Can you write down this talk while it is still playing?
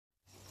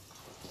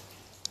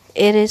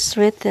It is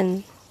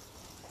written,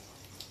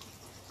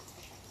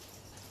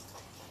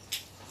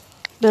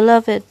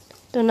 Beloved,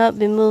 do not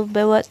be moved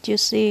by what you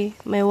see,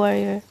 my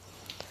warrior.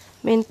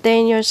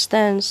 Maintain your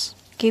stance,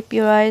 keep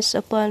your eyes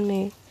upon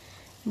me,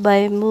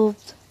 be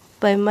moved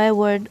by my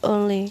word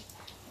only.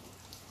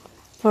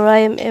 For I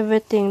am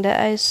everything that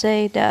I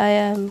say that I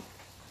am,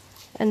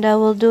 and I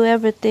will do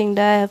everything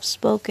that I have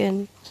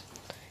spoken.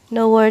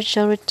 No word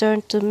shall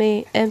return to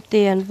me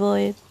empty and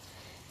void.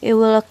 It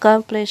will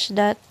accomplish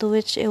that to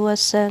which it was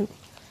sent.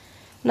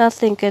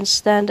 Nothing can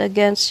stand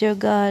against your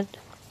God.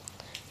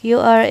 You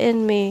are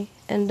in me,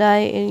 and I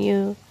in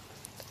you.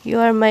 You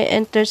are my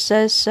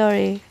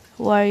intercessory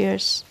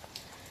warriors.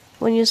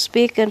 When you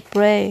speak and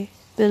pray,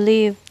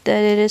 believe that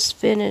it is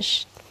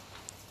finished.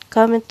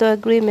 Come into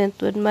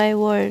agreement with my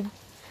word.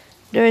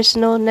 There is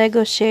no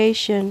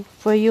negotiation,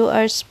 for you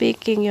are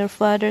speaking your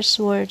Father's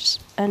words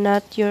and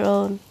not your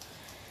own.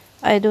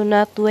 I do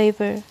not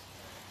waver.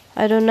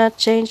 I do not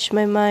change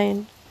my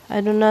mind. I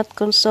do not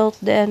consult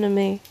the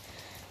enemy.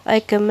 I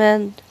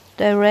command,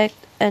 direct,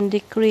 and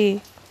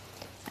decree,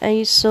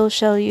 and so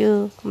shall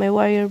you, my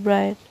warrior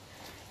bride.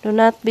 Do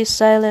not be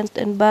silent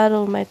in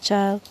battle, my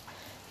child.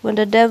 When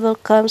the devil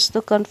comes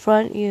to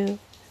confront you,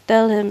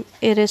 tell him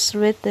it is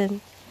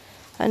written.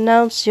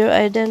 Announce your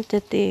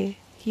identity.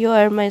 You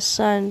are my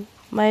son,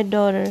 my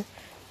daughter,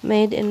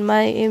 made in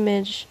my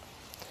image.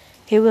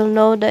 He will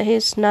know that he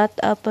is not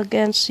up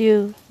against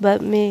you,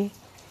 but me.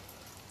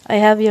 I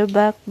have your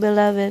back,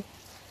 beloved.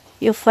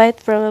 You fight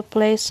from a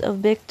place of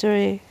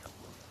victory.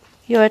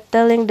 You are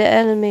telling the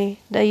enemy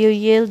that you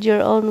yield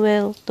your own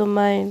will to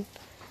mine.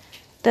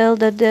 Tell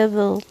the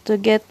devil to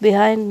get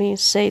behind me,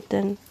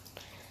 Satan,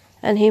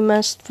 and he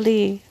must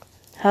flee.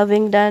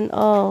 Having done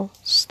all,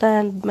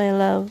 stand, my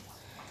love.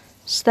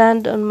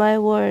 Stand on my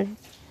word,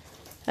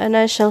 and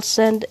I shall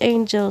send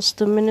angels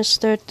to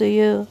minister to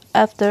you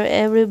after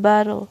every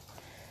battle.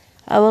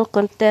 I will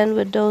contend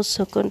with those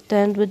who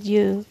contend with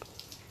you.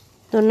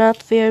 Do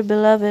not fear,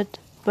 beloved,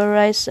 but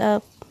rise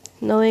up,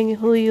 knowing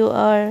who you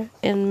are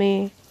in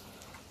me.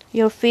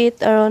 Your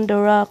feet are on the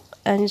rock,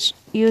 and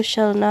you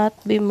shall not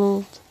be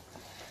moved.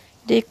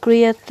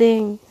 Decree a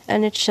thing,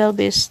 and it shall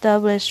be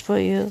established for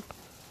you,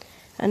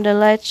 and the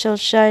light shall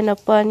shine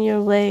upon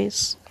your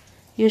ways.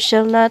 You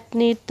shall not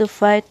need to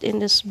fight in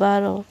this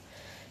battle.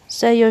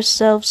 Say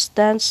yourself,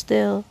 stand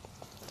still,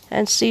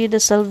 and see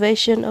the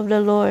salvation of the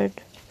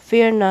Lord.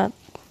 Fear not,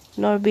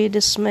 nor be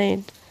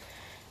dismayed.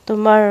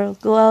 Tomorrow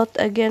go out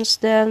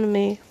against the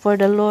enemy, for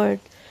the Lord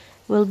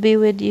will be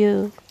with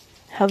you.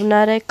 Have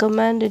not I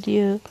commanded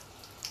you?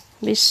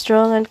 Be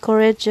strong and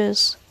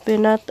courageous, be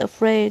not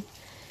afraid.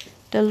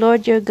 The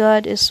Lord your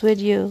God is with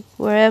you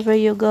wherever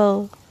you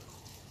go.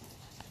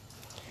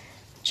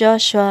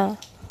 Joshua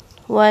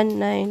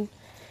 1:9.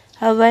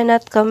 Have I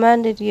not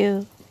commanded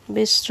you?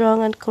 Be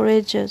strong and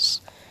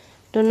courageous.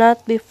 Do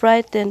not be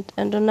frightened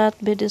and do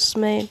not be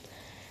dismayed,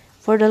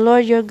 for the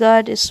Lord your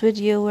God is with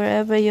you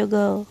wherever you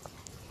go.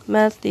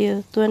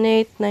 Matthew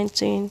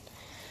 28:19.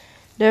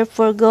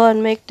 Therefore go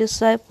and make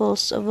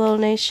disciples of all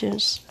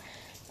nations,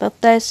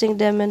 baptizing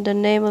them in the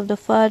name of the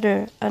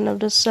Father, and of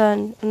the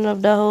Son, and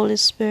of the Holy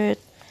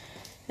Spirit,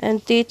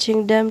 and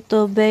teaching them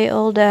to obey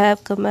all that I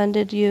have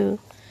commanded you.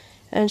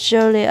 And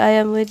surely I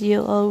am with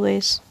you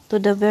always, to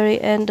the very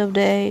end of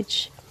the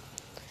age.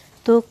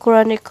 2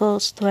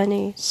 Chronicles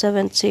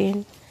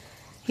 20:17.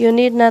 You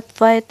need not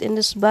fight in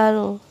this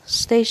battle.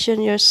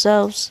 Station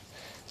yourselves.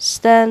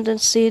 Stand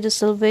and see the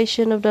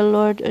salvation of the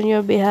Lord on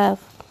your behalf.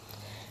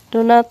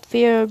 Do not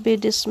fear or be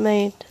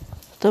dismayed.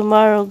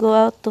 Tomorrow go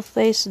out to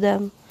face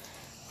them,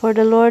 for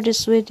the Lord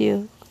is with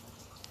you.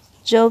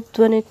 Job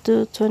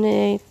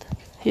 22:28.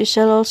 You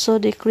shall also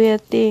decree a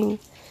thing,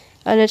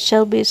 and it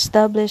shall be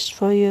established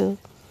for you,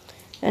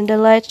 and the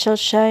light shall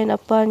shine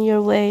upon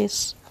your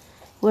ways.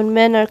 When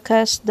men are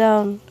cast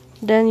down,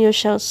 then you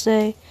shall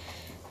say,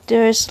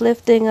 There is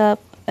lifting up,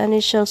 and he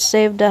shall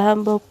save the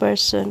humble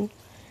person.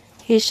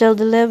 He shall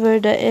deliver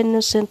the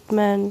innocent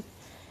man,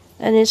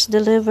 and is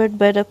delivered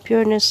by the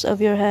pureness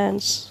of your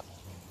hands.